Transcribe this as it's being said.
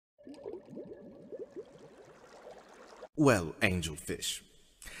Well, angelfish,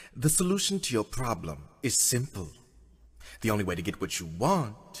 the solution to your problem is simple. The only way to get what you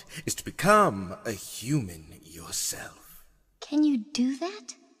want is to become a human yourself. Can you do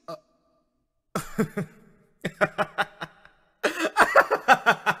that?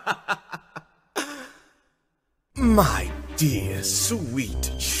 My dear,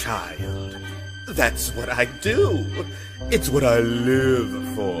 sweet child, that's what I do. It's what I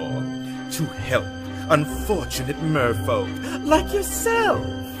live for. To help unfortunate merfolk like yourself.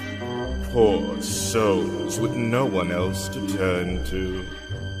 Poor souls with no one else to turn to.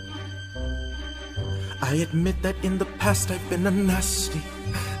 I admit that in the past I've been a nasty.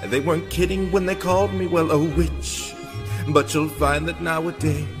 They weren't kidding when they called me, well, a witch. But you'll find that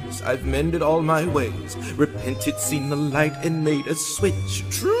nowadays I've mended all my ways, repented, seen the light, and made a switch.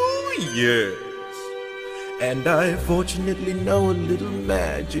 True, yes. And I fortunately know a little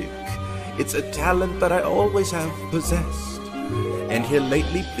magic. It's a talent that I always have possessed. And here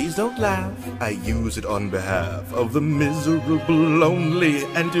lately, please don't laugh, I use it on behalf of the miserable, lonely,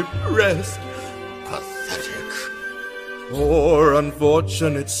 and depressed. Pathetic. Poor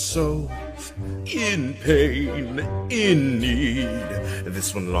unfortunate souls, in pain, in need.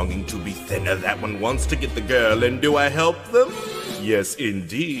 This one longing to be thinner, that one wants to get the girl, and do I help them? Yes,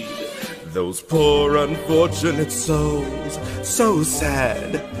 indeed. Those poor unfortunate souls, so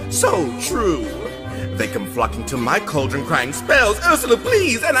sad, so true. They come flocking to my cauldron crying spells, Ursula,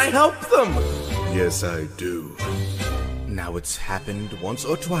 please, and I help them. Yes, I do. Now it's happened once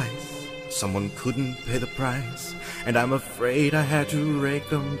or twice. Someone couldn't pay the price, and I'm afraid I had to rake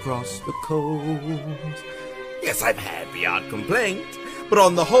them across the coals. Yes, I've had the odd complaint, but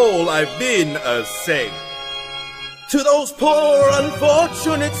on the whole, I've been a saint. To those poor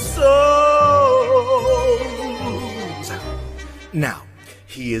unfortunate souls. Now,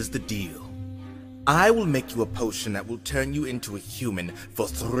 here's the deal. I will make you a potion that will turn you into a human for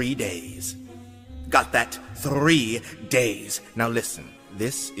 3 days. Got that? 3 days. Now listen,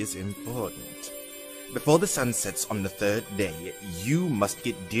 this is important. Before the sun sets on the 3rd day, you must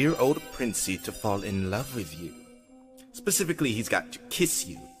get dear old Princey to fall in love with you. Specifically, he's got to kiss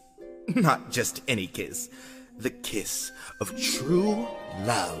you. Not just any kiss. The kiss of true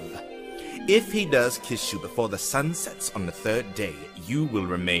love. If he does kiss you before the sun sets on the 3rd day, you will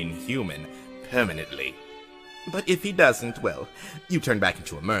remain human permanently. But if he doesn't, well, you turn back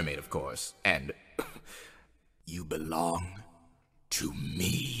into a mermaid, of course, and you belong to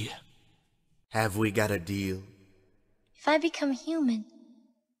me. Have we got a deal? If I become human,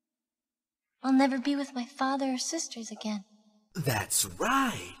 I'll never be with my father or sisters again. That's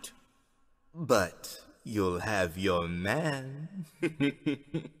right. But you'll have your man.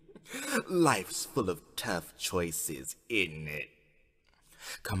 Life's full of tough choices, isn't it?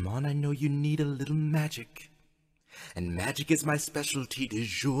 Come on, I know you need a little magic. And magic is my specialty du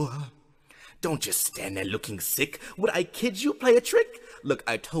jour. Don't just stand there looking sick. Would I kid you, play a trick? Look,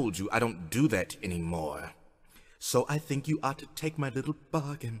 I told you I don't do that anymore. So I think you ought to take my little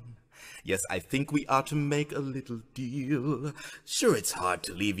bargain. Yes, I think we ought to make a little deal. Sure, it's hard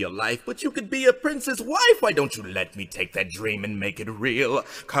to leave your life, but you could be a prince's wife. Why don't you let me take that dream and make it real?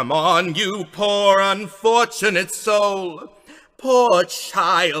 Come on, you poor unfortunate soul. Poor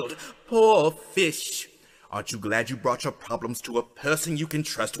child, poor fish. Aren't you glad you brought your problems to a person you can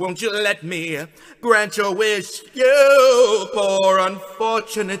trust? Won't you let me grant your wish? You poor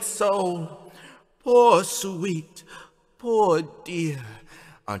unfortunate soul. Poor sweet, poor dear.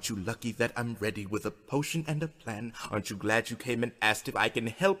 Aren't you lucky that I'm ready with a potion and a plan? Aren't you glad you came and asked if I can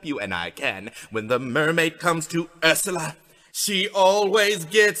help you? And I can. When the mermaid comes to Ursula, she always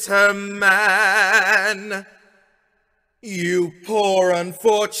gets her man. You poor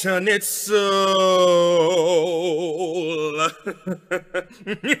unfortunate soul.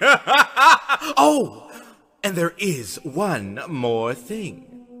 Oh, and there is one more thing.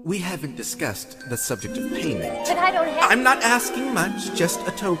 We haven't discussed the subject of payment. But I don't have... I'm not asking much, just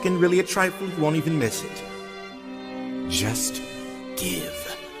a token, really a trifle, you won't even miss it. Just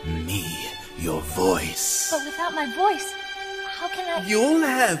give me your voice. But without my voice, how can I... You'll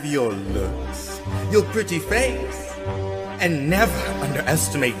have your looks, your pretty face, and never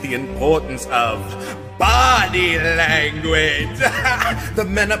underestimate the importance of body language. The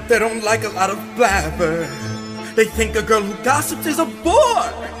men up there don't like a lot of blabber. They think a girl who gossips is a bore.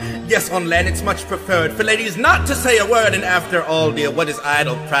 Yes, on land it's much preferred for ladies not to say a word, and after all, dear, what is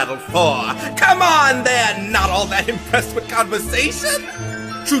idle prattle for? Come on, they're not all that impressed with conversation.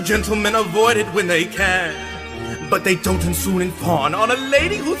 True gentlemen avoid it when they can, but they don't and soon and fawn on a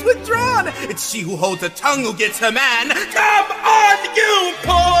lady who's withdrawn. It's she who holds her tongue who gets her man. Come on, you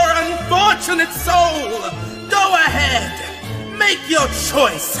poor unfortunate unfortunate soul. Go ahead, make your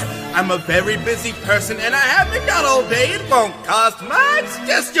choice. I'm a very busy person and I haven't got all day. It won't cost much,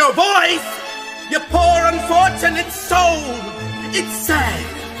 just your voice. You poor unfortunate soul. It's sad,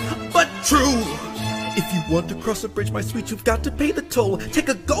 but true. If you want to cross a bridge, my sweet, you've got to pay the toll. Take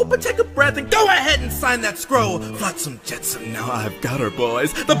a gulp and take a breath and go ahead and sign that scroll. Flotsam Jetsam, now I've got her,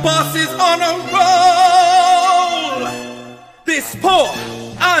 boys. The boss is on a roll. This poor,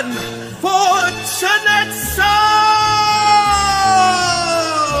 unfortunate soul.